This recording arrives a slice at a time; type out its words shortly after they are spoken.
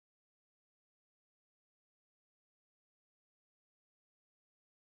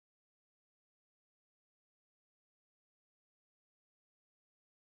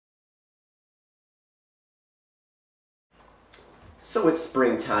So it's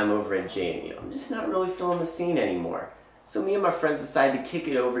springtime over at JMU. I'm just not really feeling the scene anymore. So me and my friends decided to kick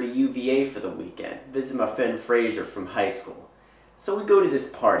it over to UVA for the weekend, visit my friend Frazier from high school. So we go to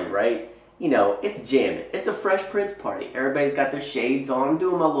this party, right? You know, it's jamming. It's a Fresh Prince party. Everybody's got their shades on. I'm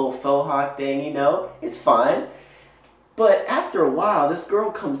doing my little faux hawk thing, you know. It's fine. But after a while, this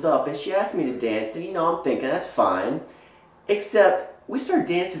girl comes up and she asked me to dance, and you know, I'm thinking, that's fine. Except, we start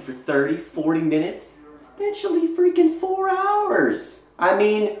dancing for 30, 40 minutes. Eventually freaking 4 hours. I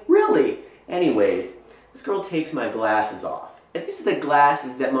mean, really. Anyways, this girl takes my glasses off. And these are the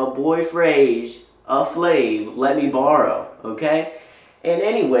glasses that my boy Flav, let me borrow, okay? And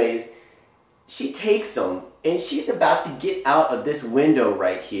anyways, she takes them, and she's about to get out of this window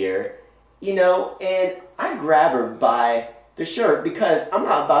right here, you know, and I grab her by the shirt because I'm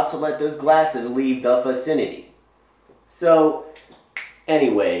not about to let those glasses leave the vicinity. So,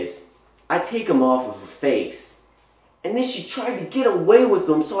 anyways, I take them off of her face, and then she tried to get away with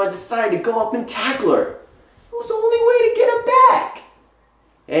them, so I decided to go up and tackle her. It was the only way to get her back.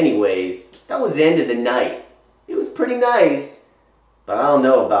 Anyways, that was the end of the night. It was pretty nice, but I don't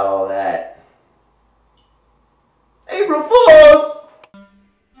know about all that. April Fools!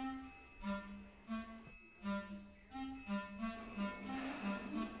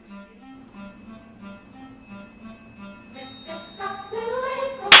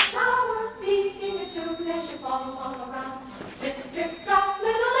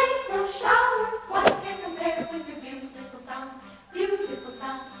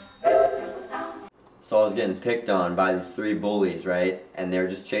 So I was getting picked on by these 3 bullies, right? And they were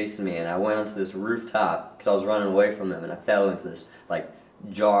just chasing me, and I went onto this rooftop because I was running away from them, and I fell into this like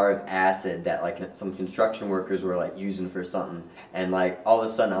jar of acid that like some construction workers were like using for something, and like all of a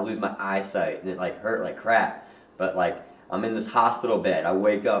sudden I lose my eyesight, and it like hurt like crap. But like I'm in this hospital bed, I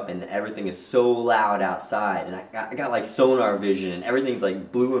wake up and everything is so loud outside, and I got like sonar vision, and everything's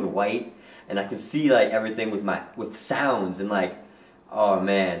like blue and white, and I can see like everything with sounds, and like, oh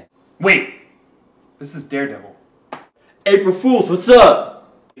man. Wait! This is Daredevil. April Fools, what's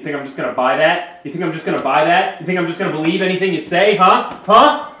up? You think I'm just gonna buy that? You think I'm just gonna buy that? You think I'm just gonna believe anything you say, huh?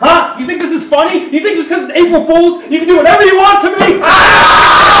 Huh? Huh? You think this is funny? You think just because it's April Fools, you can do whatever you want to me?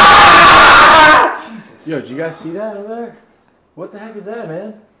 Ah! Jesus. Yo, did you guys see that over there? What the heck is that,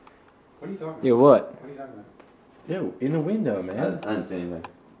 man? What are you talking about? Yo, what? What are you talking about? Yo, in the window, man. I didn't see anything.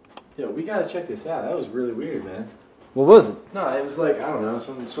 Yo, we gotta check this out. That was really weird, man. What was it? No, it was like, I don't know,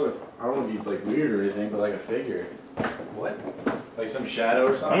 some sort of, I don't want to be like weird or anything, but like a figure. What? Like some shadow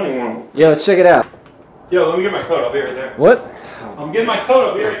or I something? don't even want to. Yo, let's check it out. Yo, let me get my coat. I'll be right there. What? I'm getting my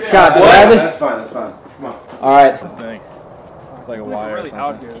coat. I'll be right there. God, What? Bradley? That's fine, that's fine. Come on. Alright. This thing. It's like a We're wire or really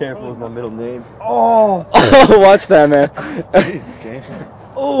something. out here. Careful with my middle name. Oh! Watch that, man. Jesus, game.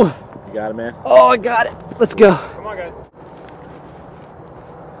 Oh! You got it, man? Oh, I got it. Let's go. Come on, guys.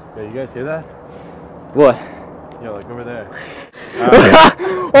 Yeah, you guys hear that? What? Yo, like over there.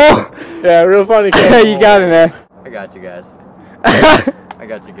 Oh! Yeah, real funny. You got me, man. I got you guys. I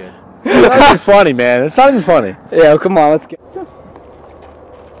got you good. It's not even funny, man. It's not even funny. Yeah, come on, let's go.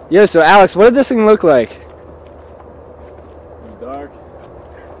 Yo, so Alex, what did this thing look like? Dark.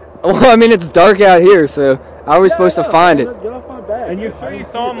 Well, I mean, it's dark out here, so how are we supposed to find it? Get off my back. And you're sure you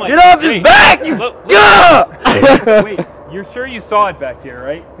saw him like... Get off his back, you... Yeah! Wait, you're sure you saw it back here,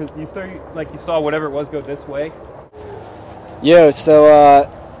 right? Because you saw whatever it was go this way. Yo, so,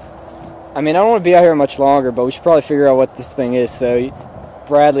 I mean, I don't want to be out here much longer, but we should probably figure out what this thing is. So,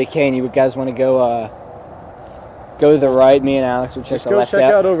 Bradley, Kane, you guys want to go to the right? Me and Alex will check Just the go left check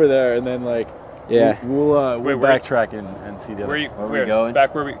out. out over there, and then like, Yeah. we'll Wait, where- backtrack and see the other. Where are we going?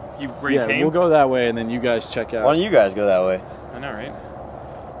 Back where you Yeah, came? we'll go that way, and then you guys check out. Why don't you guys go that way? I know, right?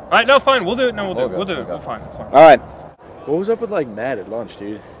 All right, no, fine. We'll do it. No, we'll do it. go, We'll do we'll it. go. We'll fine. It's fine. All right. What was up with like Matt at lunch,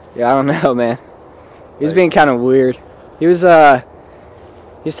 dude? Yeah, I don't know, man. He was being kind of weird. He was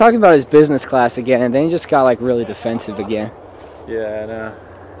talking about his business class again, and then he just got like really defensive again. Yeah, I know.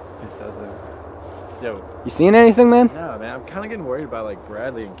 He does it. Yo, You seen anything, man? no, man. I'm kind of getting worried about like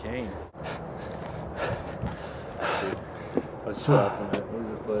Bradley and Kane. Dude, let's chill out for a minute. What is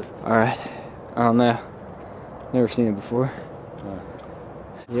this place? All right. I don't know. Never seen it before.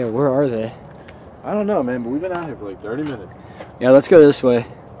 Yeah, where are they? I don't know, man. But we've been out here for like 30 minutes. Yeah, let's go this way.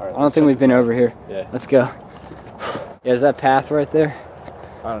 All right, I don't think we've been over here. Yeah. Let's go. Yeah, is that path right there?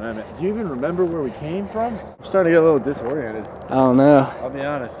 I don't know, man. Do you even remember where we came from? I'm starting to get a little disoriented. I don't know. I'll be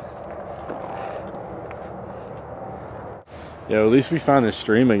honest. Yo, at least we found this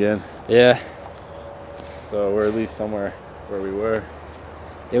stream again. Yeah. So we're at least somewhere where we were.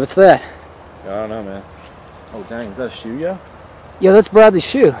 Yeah, what's that? I don't know, man. Oh, dang. Is that a shoe, yo? Yo, that's Bradley's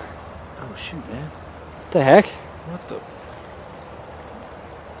shoe. Oh, shoot, man. What the heck? What the?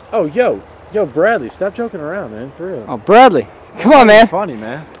 Oh, yo, Bradley, stop joking around, man. For real. Oh, Bradley. Come on, man. Funny,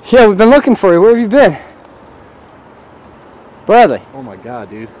 man. Yeah, we've been looking for you. Where have you been? Bradley. Oh my God,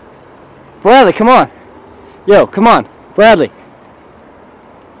 dude. Bradley, come on. Yo, come on. Bradley.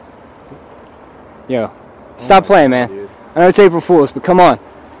 Yo. Stop playing, man. Dude. I know it's April Fool's, but come on.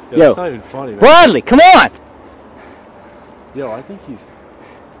 Yo. It's not even funny, man. Bradley, come on! Yo, I think he's...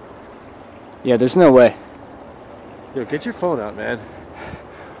 Yeah, there's no way. Yo, get your phone out, man.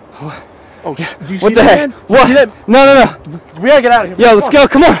 Oh, do you What see the that, heck? man? What? You see that? No. We gotta get out of here. Yo, let's go.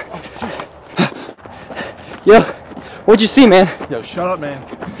 Come on. Yo, what'd you see, man? Yo, shut up, man.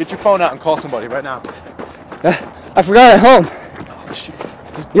 Get your phone out and call somebody right now. I forgot it at home. Oh, shit.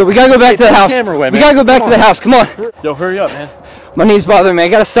 Yo, we gotta go back to the house. Camera away, We man. gotta go back to the house. Come on. Yo, hurry up, man. My knee's bothering me. I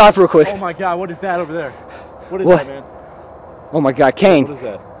gotta stop real quick. Oh my God, what is that over there? What is What? that, man? Oh my God, What Kane. is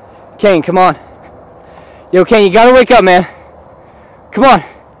that? Kane, come on. Yo, Kane, you gotta wake up, man. Come on.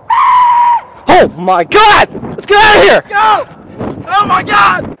 Oh my God! Let's get out of here! Go! Oh my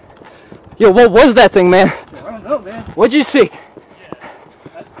God! Yo, what was that thing, man? I don't know, man. What'd you see?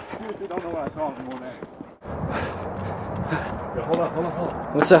 I seriously don't know what I saw anymore, man. Yo, hold on.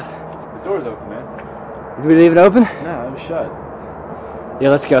 What's up? The door's open, man. Did we leave it open? No, it was shut. Yeah,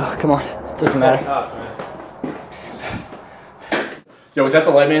 let's go. Come on. Doesn't matter. Cops, man. Yo, is that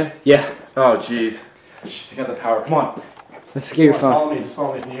the light, man? Yeah. Oh, jeez. They got the power. Come on. Let's get your phone. Follow me. Just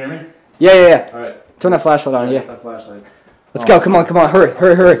follow me. Can you hear me? Yeah. All right. Turn that flashlight on, yeah. That flashlight. Let's go. Come on.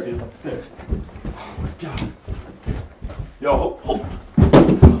 Hurry. Dude, upstairs. Oh my God. Yo, hold.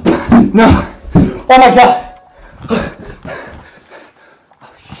 No. Oh my God.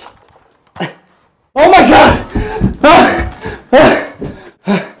 Oh my God.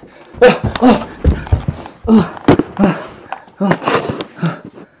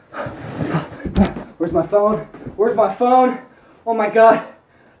 Where's my phone? Where's my phone? Oh my God.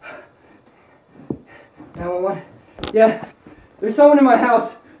 911. Yeah. There's someone in my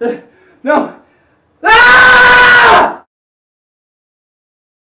house. No.